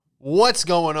What's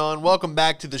going on? Welcome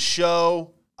back to the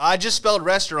show. I just spelled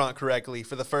restaurant correctly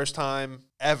for the first time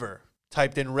ever.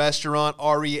 Typed in restaurant,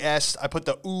 R-E-S. I put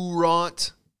the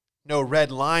oorant. No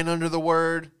red line under the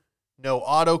word. No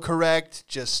autocorrect.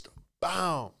 Just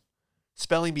boom.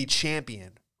 Spelling bee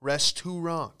champion.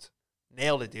 Restaurant.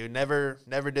 Nailed it, dude. Never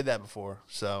did that before.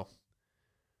 So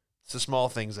it's the small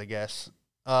things, I guess.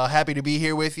 Happy to be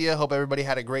here with you. Hope everybody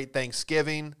had a great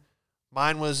Thanksgiving.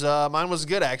 Mine was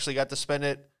good. I actually got to spend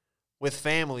it with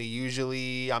family.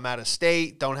 Usually I'm out of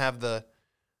state, don't have the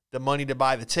money to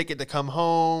buy the ticket to come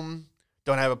home,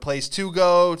 don't have a place to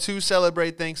go to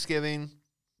celebrate Thanksgiving.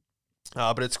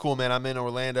 But it's cool, man. I'm in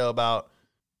Orlando, about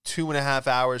 2.5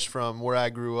 hours from where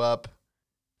I grew up.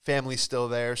 Family's still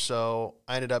there, so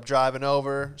I ended up driving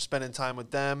over, spending time with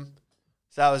them.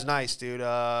 So that was nice, dude.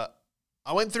 I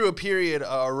went through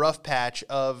a rough patch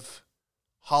of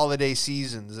holiday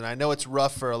seasons, and I know it's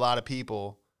rough for a lot of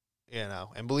people.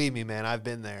 And believe me, man, I've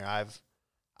been there.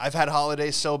 I've had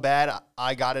holidays so bad,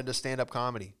 I got into stand-up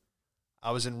comedy.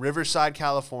 I was in Riverside,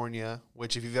 California,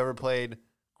 which if you've ever played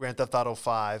Grand Theft Auto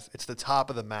 5, it's the top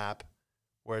of the map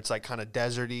where it's like kind of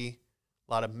deserty,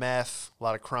 a lot of meth, a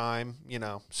lot of crime,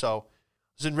 So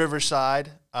I was in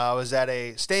Riverside. I was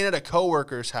staying at a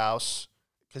coworker's house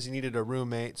because he needed a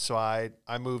roommate, so I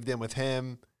moved in with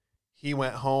him. He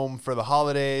went home for the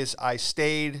holidays. I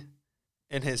stayed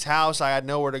in his house. I had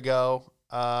nowhere to go.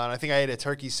 And I think I ate a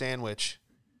turkey sandwich.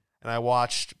 And I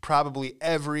watched probably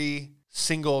every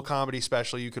single comedy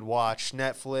special you could watch.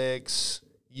 Netflix,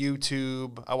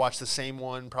 YouTube. I watched the same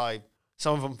one, probably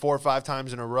some of them 4 or 5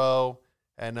 times in a row.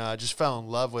 And just fell in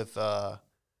love with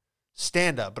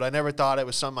stand-up. But I never thought it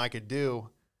was something I could do.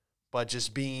 But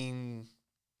just being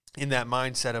in that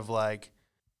mindset of like,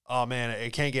 oh man,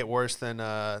 it can't get worse than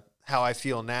how I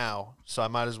feel now. So I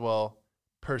might as well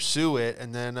pursue it.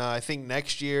 And then I think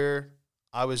next year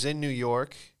I was in New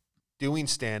York doing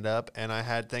stand-up, and I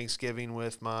had Thanksgiving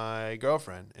with my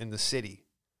girlfriend in the city.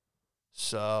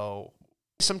 So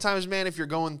sometimes, man, if you're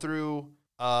going through,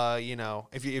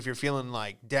 if you're feeling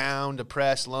like down,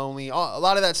 depressed, lonely, a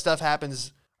lot of that stuff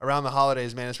happens around the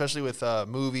holidays, man, especially with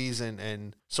movies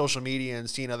and social media and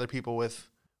seeing other people with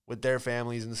their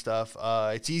families and stuff.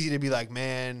 It's easy to be like,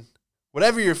 man,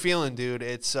 whatever you're feeling, dude,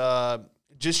 it's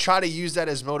just try to use that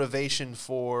as motivation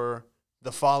for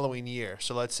the following year.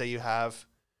 So let's say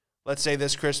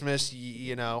this Christmas,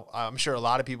 I'm sure a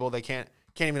lot of people, they can't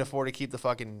even afford to keep the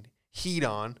fucking heat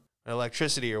on,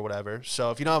 electricity or whatever. So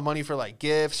if you don't have money for like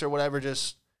gifts or whatever,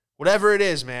 just whatever it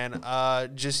is, man,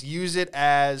 just use it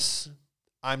as,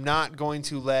 I'm not going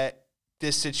to let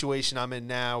this situation I'm in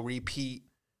now repeat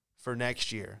for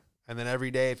next year. And then every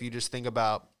day, if you just think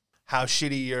about how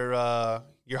shitty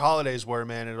your holidays were,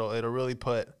 man, it'll really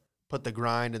put the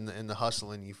grind and the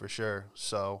hustle in you for sure.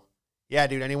 So yeah,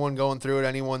 dude, anyone going through it,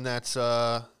 anyone that's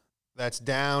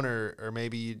down, or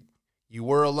maybe you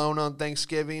were alone on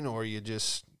Thanksgiving, or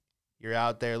you're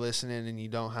out there listening and you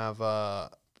don't have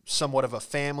somewhat of a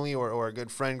family or a good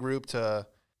friend group to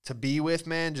be with,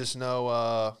 man, just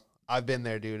know I've been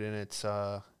there, dude, and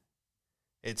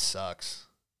it sucks.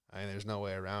 I mean, there's no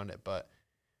way around it, but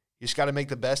you just got to make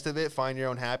the best of it, find your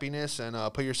own happiness, and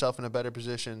put yourself in a better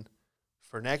position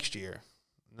for next year.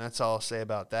 And that's all I'll say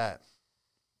about that.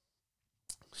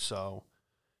 So,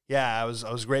 yeah, I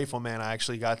was grateful, man. I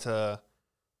actually I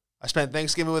spent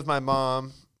Thanksgiving with my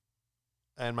mom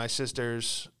and my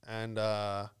sisters, and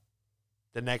the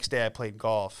next day I played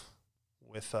golf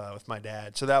with my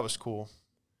dad. So that was cool.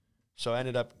 So I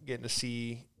ended up getting to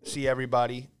see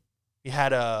everybody. We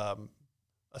had a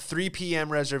 3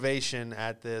 p.m. reservation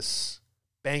at this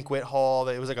banquet hall.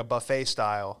 It was like a buffet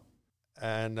style,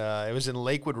 and it was in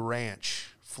Lakewood Ranch,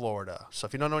 Florida. So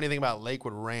if you don't know anything about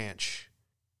Lakewood Ranch,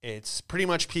 it's pretty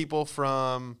much people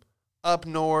from up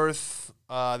north.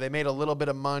 They made a little bit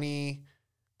of money.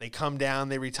 They come down,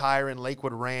 they retire in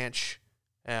Lakewood Ranch.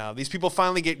 These people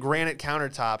finally get granite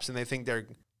countertops, and they think they're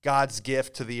God's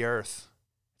gift to the earth.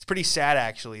 It's pretty sad,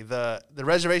 actually. The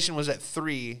reservation was at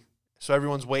 3, so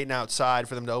everyone's waiting outside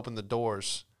for them to open the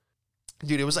doors.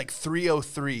 Dude, it was like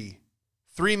 3:03,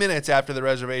 3 minutes after the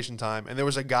reservation time, and there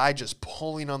was a guy just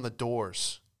pulling on the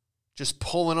doors. Just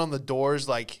pulling on the doors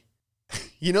like,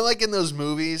 like in those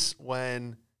movies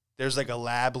when there's like a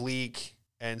lab leak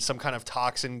and some kind of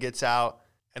toxin gets out,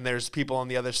 and there's people on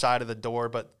the other side of the door,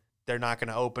 but they're not going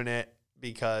to open it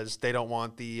because they don't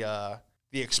want the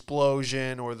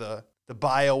explosion or the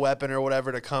bioweapon or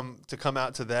whatever to come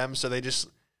out to them, so they just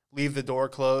leave the door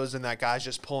closed, and that guy's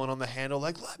just pulling on the handle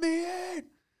like, let me in,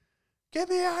 get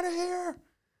me out of here,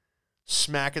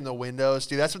 smacking the windows.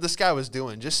 Dude, that's what this guy was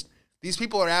doing. Just, these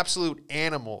people are absolute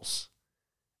animals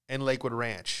in Lakewood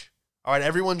Ranch. All right,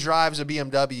 everyone drives a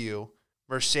BMW,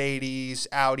 Mercedes,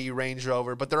 Audi, Range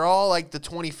Rover, but they're all like the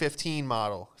 2015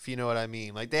 model, if you know what I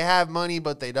mean. Like, they have money,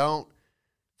 but they don't.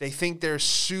 They think they're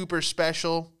super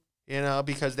special,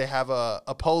 because they have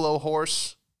a polo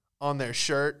horse on their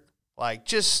shirt. Like,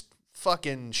 just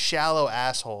fucking shallow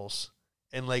assholes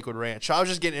in Lakewood Ranch. So I was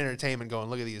just getting entertainment going,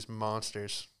 look at these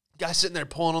monsters. Guy sitting there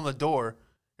pulling on the door.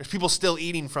 There's people still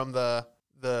eating from the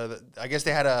I guess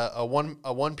they had a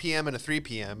 1 p.m. and a 3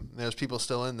 p.m. And there's people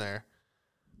still in there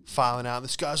filing out. And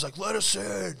this guy's like, let us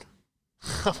in.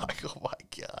 I'm like, oh my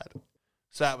God.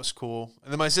 So that was cool.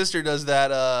 And then my sister does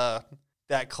that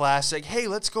classic, hey,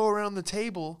 let's go around the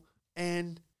table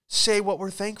and say what we're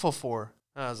thankful for.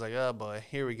 And I was like, oh boy,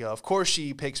 here we go. Of course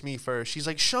she picks me first. She's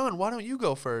like, Sean, why don't you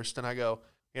go first? And I go,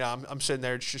 I'm sitting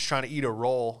there just trying to eat a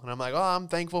roll. And I'm like, oh, I'm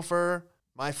thankful for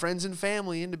my friends and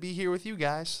family and to be here with you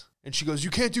guys. And she goes, you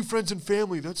can't do friends and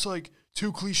family. That's like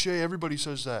too cliche. Everybody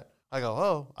says that. I go,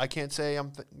 oh, I can't say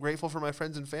I'm grateful for my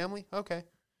friends and family? Okay.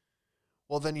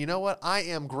 Well, then you know what? I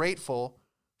am grateful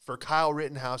for Kyle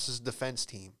Rittenhouse's defense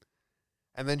team.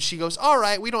 And then she goes, all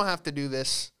right, we don't have to do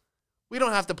this. We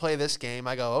don't have to play this game.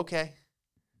 I go, okay.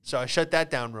 So I shut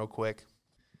that down real quick.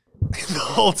 The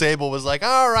whole table was like,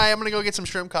 all right, I'm going to go get some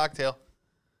shrimp cocktail.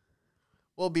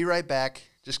 We'll be right back.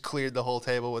 Just cleared the whole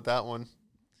table with that one.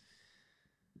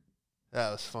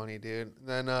 That was funny, dude.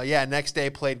 Then, next day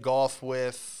played golf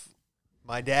with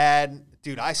my dad.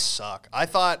 Dude, I suck. I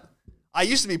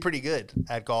used to be pretty good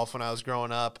at golf when I was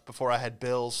growing up before I had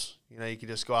bills. You could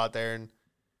just go out there and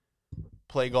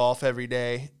play golf every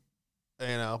day.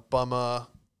 Bum a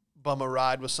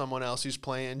ride with someone else who's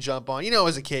playing, jump on.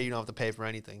 As a kid, you don't have to pay for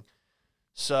anything.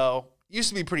 So, used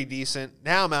to be pretty decent.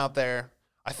 Now I'm out there.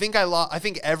 I think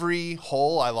every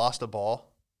hole I lost a ball.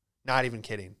 Not even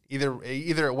kidding. Either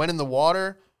it went in the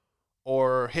water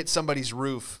or hit somebody's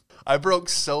roof. I broke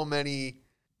so many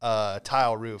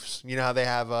tile roofs. You know how they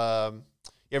have,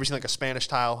 you ever seen like a Spanish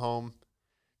tile home?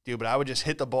 Dude, but I would just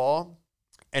hit the ball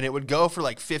and it would go for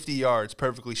like 50 yards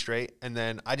perfectly straight. And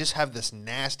then I just have this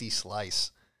nasty slice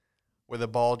where the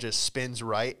ball just spins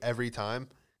right every time.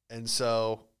 And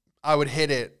so I would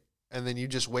hit it and then you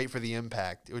just wait for the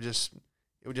impact. It would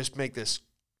just make this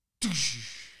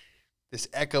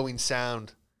echoing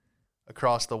sound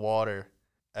across the water.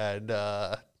 And,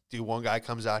 one guy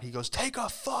comes out. He goes, take a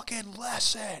fucking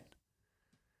lesson.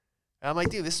 And I'm like,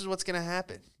 dude, this is what's going to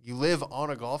happen. You live on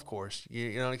a golf course.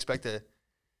 You don't expect to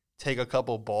take a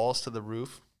couple balls to the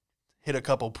roof, hit a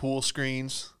couple pool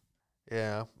screens.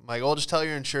 Yeah. I'm like, well, just tell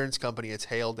your insurance company it's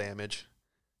hail damage.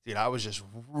 Dude, I was just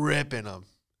ripping them,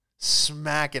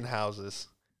 smacking houses.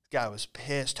 This guy was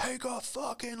pissed. Take a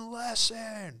fucking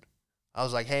lesson. I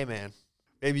was like, hey, man,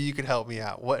 maybe you could help me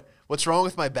out. What's wrong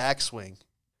with my backswing?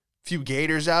 Few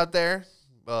gators out there,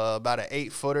 about an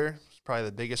 8-footer. It's probably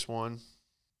the biggest one.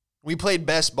 We played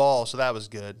best ball, so that was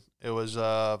good. It was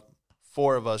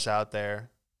 4 of us out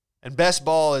there. And best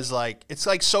ball is it's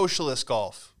like socialist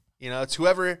golf. It's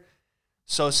whoever.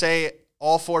 So say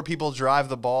all 4 people drive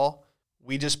the ball.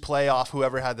 We just play off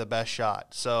whoever had the best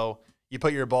shot. So you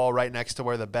put your ball right next to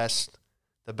where the best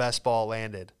ball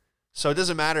landed. So it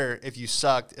doesn't matter if you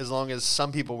sucked as long as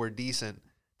some people were decent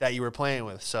that you were playing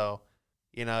with. So,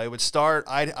 it would start,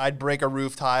 I'd break a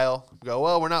roof tile, go,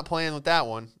 well, we're not playing with that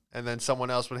one. And then someone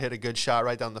else would hit a good shot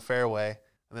right down the fairway.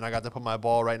 And then I got to put my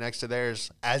ball right next to theirs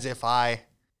as if I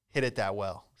hit it that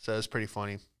well. So it was pretty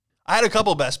funny. I had a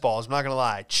couple best balls, I'm not going to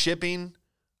lie. Chipping,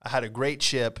 I had a great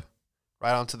chip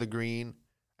right onto the green.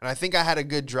 And I think I had a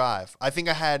good drive.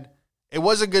 It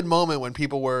was a good moment when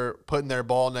people were putting their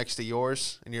ball next to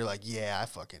yours, and you're like, yeah,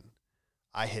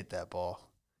 I hit that ball.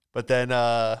 But then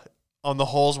on the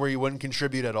holes where you wouldn't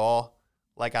contribute at all,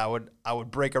 like I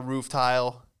would break a roof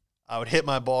tile, I would hit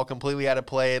my ball completely out of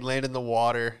play and land in the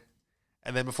water,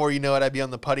 and then before you know it, I'd be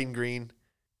on the putting green,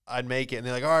 I'd make it, and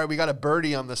they're like, all right, we got a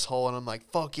birdie on this hole, and I'm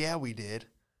like, fuck yeah, we did.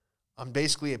 I'm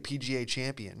basically a PGA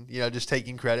champion, just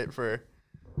taking credit for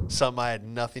something I had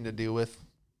nothing to do with.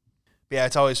 Yeah,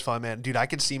 it's always fun, man. Dude, I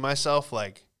could see myself,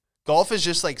 golf is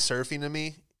just like surfing to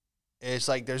me. It's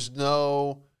like it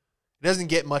doesn't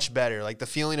get much better. Like the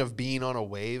feeling of being on a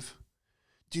wave.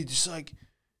 Dude, just like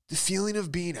the feeling of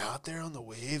being out there on the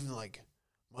wave and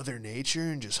Mother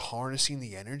Nature and just harnessing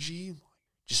the energy.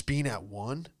 Just being at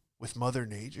one with Mother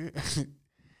Nature.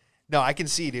 No, I can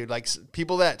see, dude.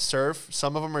 People that surf,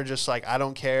 some of them are just I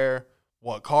don't care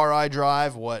what car I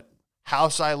drive, what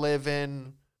house I live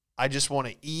in. I just want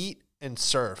to eat and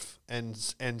surf and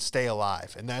stay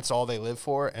alive, and that's all they live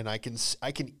for. And I can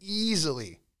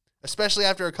easily, especially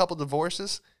after a couple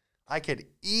divorces, I could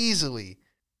easily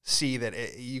see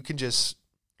that you can just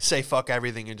say fuck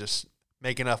everything and just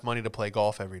make enough money to play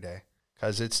golf every day.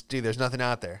 Because there's nothing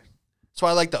out there. That's why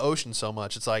I like the ocean so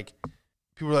much. It's like,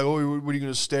 people are like, oh, what are you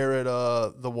going to stare at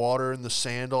the water and the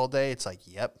sand all day? It's like,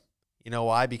 yep. You know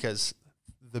why? Because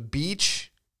the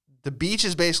beach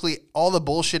is basically, all the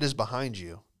bullshit is behind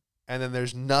you. And then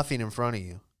there's nothing in front of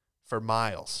you for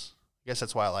miles. I guess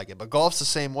that's why I like it. But golf's the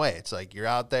same way. It's like you're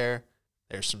out there,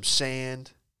 there's some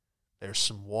sand, there's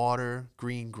some water,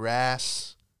 green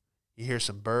grass. You hear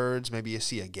some birds, maybe you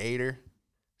see a gator.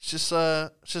 It's just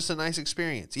a nice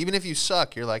experience. Even if you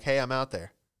suck, you're like, hey, I'm out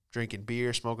there drinking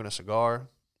beer, smoking a cigar.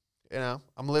 You know,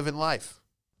 I'm living life.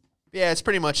 Yeah, it's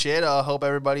pretty much it. I hope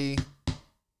everybody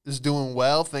is doing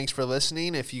well. Thanks for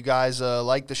listening. If you guys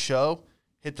like the show,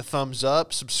 hit the thumbs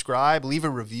up, subscribe, leave a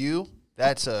review.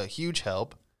 That's a huge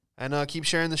help. And keep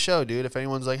sharing the show, dude. If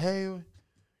anyone's like, hey, you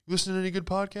listen to any good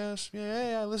podcasts?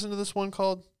 Yeah, I listened to this one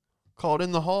called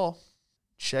In the Hall.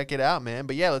 Check it out, man.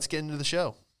 But yeah, let's get into the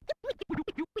show.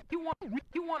 You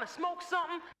want to smoke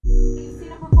something? You've seen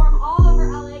him perform all over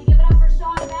LA. Give it up for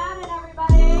Sean Madden,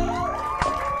 everybody.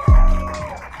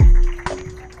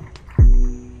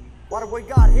 What have we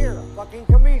got here? A fucking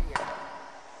comedian.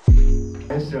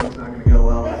 This joke's not gonna go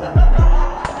well. You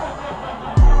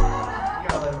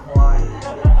gotta let it fly.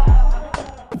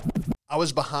 I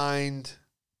was behind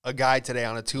a guy today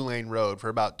on a 2-lane road for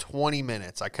about 20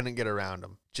 minutes. I couldn't get around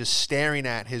him. Just staring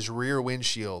at his rear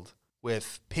windshield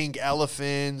with pink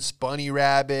elephants, bunny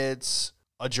rabbits,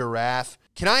 a giraffe.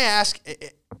 Can I ask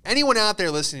anyone out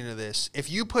there listening to this, if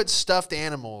you put stuffed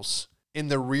animals in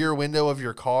the rear window of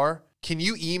your car, can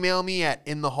you email me at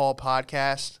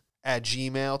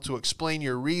inthehallpodcast@gmail to explain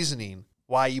your reasoning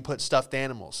why you put stuffed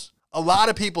animals? A lot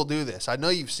of people do this. I know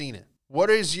you've seen it.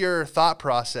 What is your thought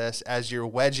process as you're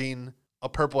wedging a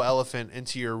purple elephant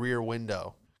into your rear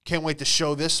window? Can't wait to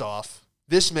show this off.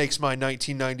 This makes my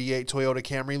 1998 Toyota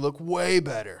Camry look way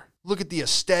better. Look at the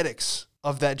aesthetics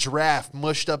of that giraffe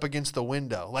mushed up against the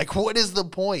window. Like, what is the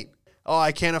point? Oh,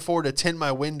 I can't afford to tint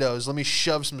my windows. Let me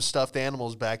shove some stuffed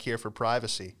animals back here for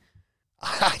privacy.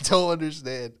 I don't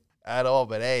understand at all,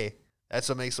 but hey, that's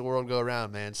what makes the world go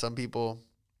around, man. Some people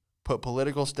put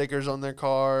political stickers on their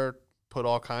car, put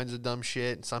all kinds of dumb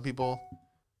shit. Some people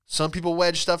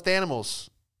wedge stuffed animals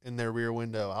in their rear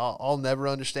window. I'll never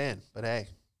understand, but hey,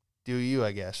 do you,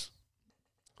 I guess.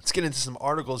 Let's get into some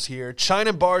articles here.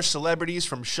 China bars celebrities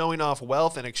from showing off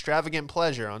wealth and extravagant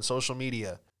pleasure on social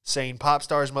media, saying pop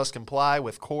stars must comply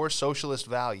with core socialist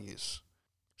values.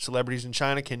 Celebrities in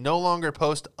China can no longer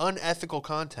post unethical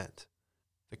content,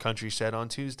 the country said on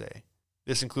Tuesday.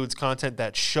 This includes content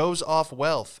that shows off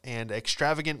wealth and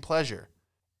extravagant pleasure.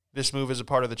 This move is a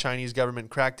part of the Chinese government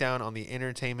crackdown on the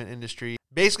entertainment industry.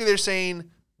 Basically, they're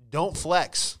saying, don't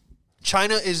flex.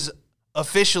 China is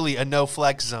officially a no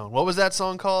flex zone. What was that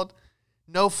song called?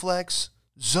 No flex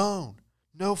zone.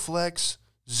 No flex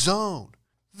zone.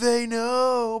 They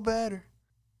know better.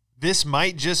 This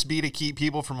might just be to keep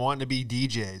people from wanting to be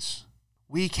DJs.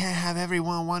 We can't have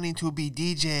everyone wanting to be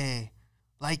DJ.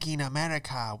 Like in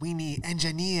America, we need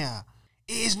engineer.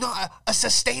 It is not a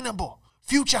sustainable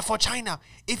future for China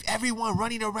if everyone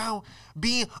running around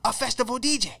being a festival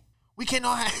DJ. We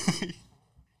cannot have...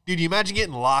 Dude, you imagine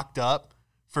getting locked up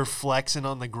for flexing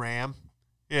on the gram?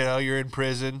 You know, you're in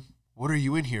prison. What are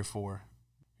you in here for?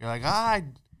 You're like, I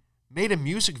made a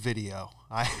music video.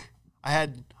 I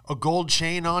had a gold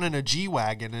chain on and a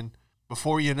G-Wagon, and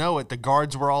before you know it, the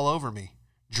guards were all over me.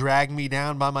 Dragged me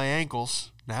down by my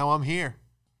ankles. Now I'm here.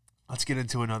 Let's get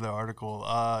into another article.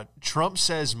 Trump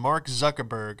says Mark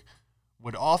Zuckerberg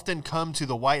would often come to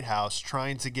the White House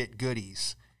trying to get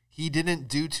goodies. He didn't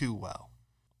do too well.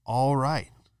 All right.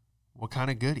 What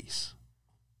kind of goodies?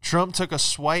 Trump took a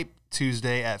swipe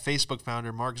Tuesday at Facebook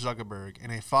founder Mark Zuckerberg. In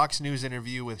a Fox News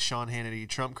interview with Sean Hannity,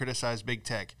 Trump criticized big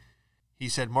tech. He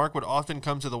said Mark would often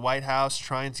come to the White House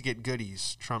trying to get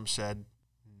goodies. Trump said,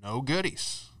 no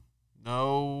goodies.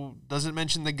 No, doesn't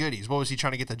mention the goodies. What was he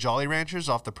trying to get, the Jolly Ranchers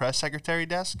off the press secretary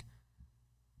desk?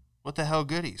 What the hell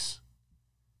goodies?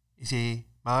 You see,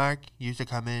 Mark used to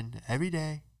come in every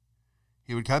day.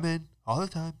 He would come in all the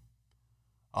time.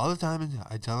 All the time, and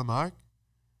I'd tell him, Mark,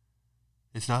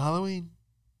 it's not Halloween.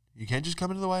 You can't just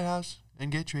come into the White House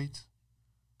and get treats.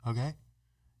 Okay?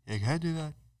 You can't do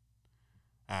that.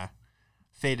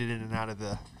 Faded in and out of the...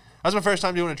 That was my first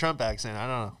time doing a Trump accent. I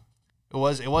don't know.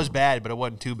 It was bad, but it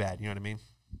wasn't too bad. You know what I mean?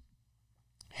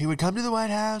 He would come to the White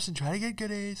House and try to get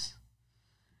goodies.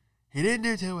 He didn't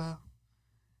do too well.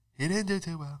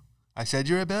 I said,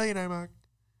 you're a billionaire, Mark.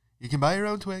 You can buy your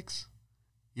own Twix.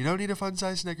 You don't need a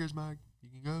fun-size Snickers, Mark. You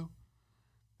can go.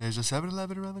 There's a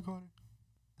 7-Eleven around the corner.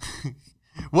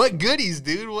 What goodies,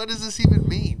 dude? What does this even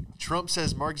mean? Trump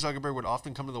says Mark Zuckerberg would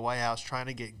often come to the White House trying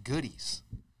to get goodies.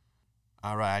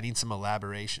 All right, I need some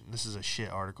elaboration. This is a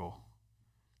shit article.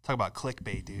 Talk about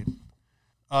clickbait, dude. We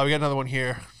got another one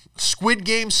here. Squid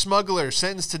Game smuggler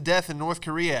sentenced to death in North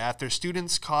Korea after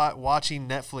students caught watching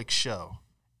Netflix show.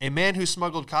 A man who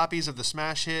smuggled copies of the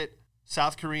smash hit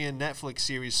South Korean Netflix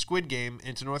series Squid Game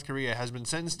into North Korea has been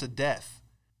sentenced to death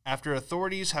after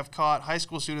authorities have caught high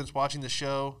school students watching the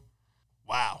show.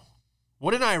 Wow.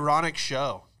 What an ironic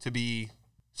show to be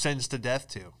sentenced to death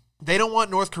to. They don't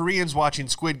want North Koreans watching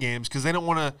Squid Games because they don't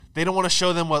want to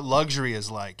show them what luxury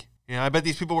is like. You know, I bet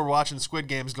these people were watching Squid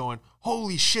Games going,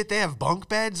 holy shit, they have bunk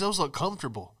beds? Those look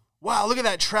comfortable. Wow, look at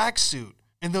that tracksuit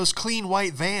and those clean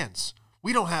white Vans.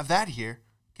 We don't have that here.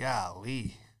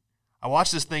 Golly. I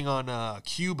watched this thing on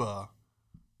Cuba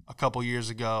a couple years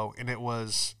ago, and it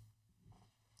was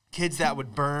kids that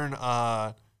would burn,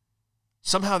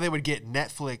 somehow they would get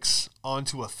Netflix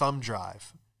onto a thumb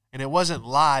drive. And it wasn't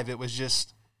live, it was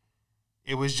just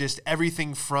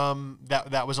everything from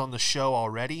that was on the show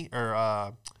already, or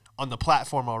on the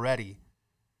platform already.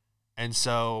 And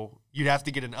so you'd have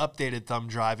to get an updated thumb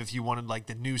drive if you wanted like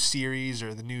the new series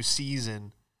or the new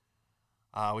season,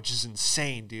 which is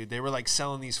insane, dude. They were like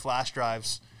selling these flash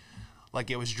drives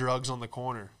like it was drugs on the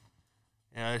corner.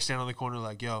 And I stand on the corner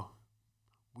like, yo,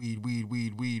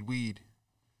 weed.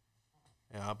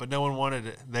 Yeah, but no one wanted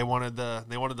it. They wanted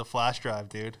the flash drive,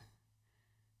 dude.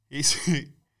 He's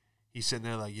sitting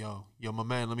there like, yo, my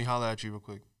man, let me holler at you real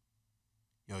quick.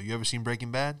 Yo, you ever seen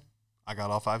Breaking Bad? I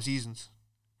got all 5 seasons.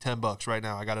 $10 right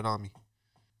now. I got it on me.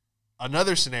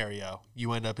 Another scenario,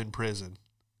 you end up in prison.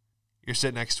 You're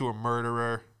sitting next to a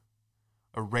murderer,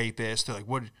 a rapist. They're like,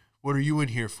 what are you in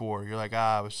here for? You're like,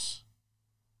 I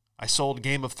sold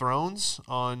Game of Thrones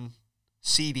on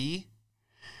CD.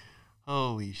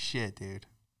 Holy shit, dude.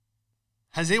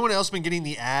 Has anyone else been getting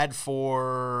the ad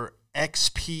for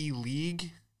XP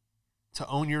League to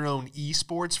own your own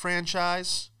esports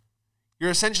franchise?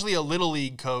 You're essentially a little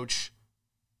league coach,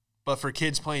 but for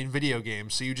kids playing video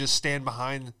games. So you just stand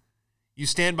behind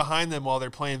them while they're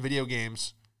playing video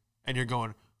games, and you're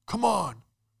going, come on,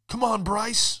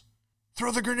 Bryce,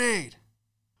 throw the grenade.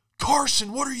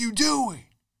 Carson, what are you doing?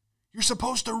 You're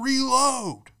supposed to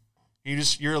reload.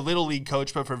 You're a little league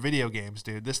coach, but for video games,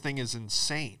 dude. This thing is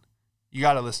insane. You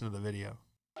got to listen to the video.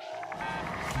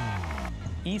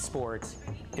 Esports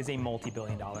is a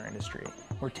multi-billion-dollar industry.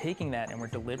 We're taking that and we're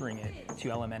delivering it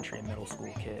to elementary and middle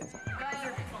school kids. You guys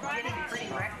are getting pretty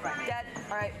wrecked right now. Dead.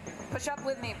 All right, push up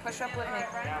with me.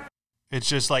 It's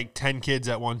just like 10 kids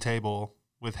at one table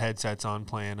with headsets on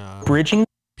playing Bridging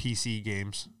PC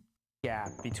games.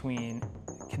 gap between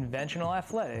conventional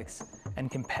athletics and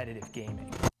competitive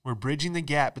gaming. We're bridging the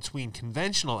gap between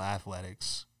conventional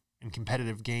athletics and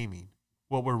competitive gaming.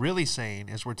 What we're really saying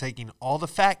is we're taking all the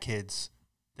fat kids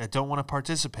that don't want to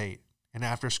participate in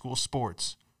after-school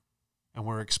sports, and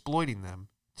we're exploiting them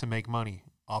to make money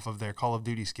off of their Call of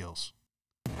Duty skills.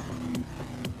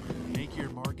 Make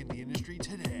your mark in the industry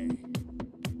today.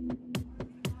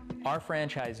 Our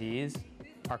franchisees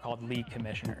are called league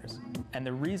commissioners, and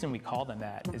the reason we call them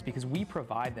that is because we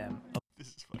provide them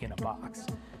in a box.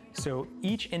 So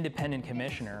each independent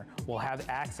commissioner will have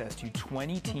access to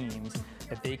 20 teams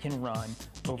that they can run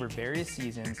over various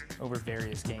seasons, over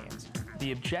various games.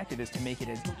 The objective is to make it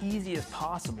as easy as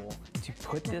possible to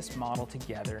put this model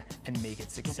together and make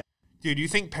it successful. Dude, you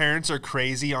think parents are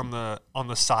crazy on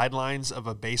the sidelines of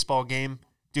a baseball game?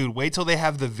 Dude, wait till they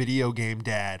have the video game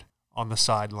dad on the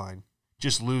sideline,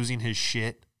 just losing his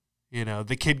shit. You know,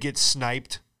 the kid gets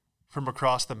sniped from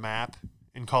across the map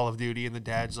in Call of Duty, and the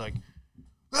dad's like,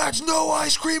 "That's no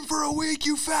ice cream for a week,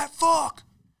 you fat fuck."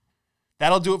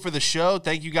 That'll do it for the show.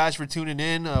 Thank you guys for tuning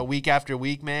in week after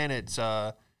week, man. It's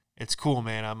cool,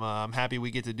 man. I'm happy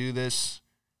we get to do this.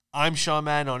 I'm Sean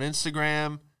Madden on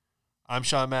Instagram. I'm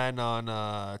Sean Madden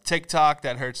on TikTok.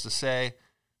 That hurts to say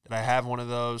that I have one of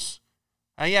those.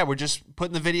 Yeah, we're just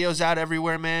putting the videos out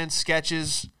everywhere, man.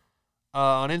 Sketches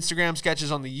on Instagram,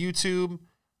 sketches on the YouTube.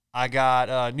 I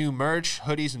got new merch,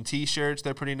 hoodies and T-shirts.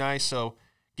 They're pretty nice, so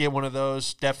get one of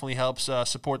those. Definitely helps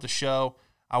support the show.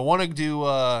 I want to do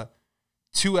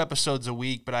 2 episodes a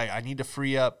week, but I need to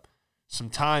free up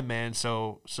some time, man.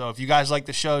 So if you guys like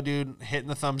the show, dude, hitting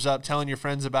the thumbs up, telling your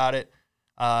friends about it.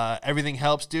 Everything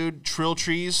helps, dude. Trill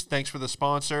Trees, thanks for the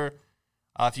sponsor.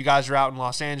 If you guys are out in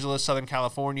Los Angeles, Southern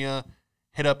California,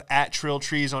 hit up at Trill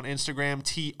Trees on Instagram,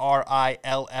 TRILLTREEZ.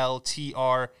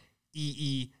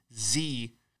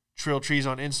 Trill Trees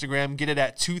on Instagram. Get it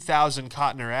at 2000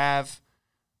 Cottoner Ave.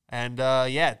 And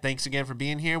yeah, thanks again for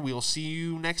being here. We will see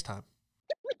you next time.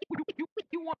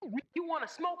 You want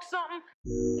to smoke something?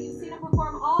 You've seen him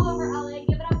perform all over LA.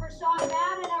 Give it up for Sean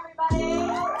Madden, everybody.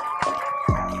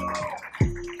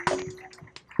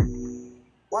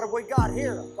 What have we got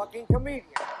here? A fucking comedian.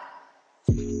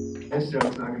 This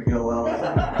joke's not gonna go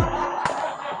well.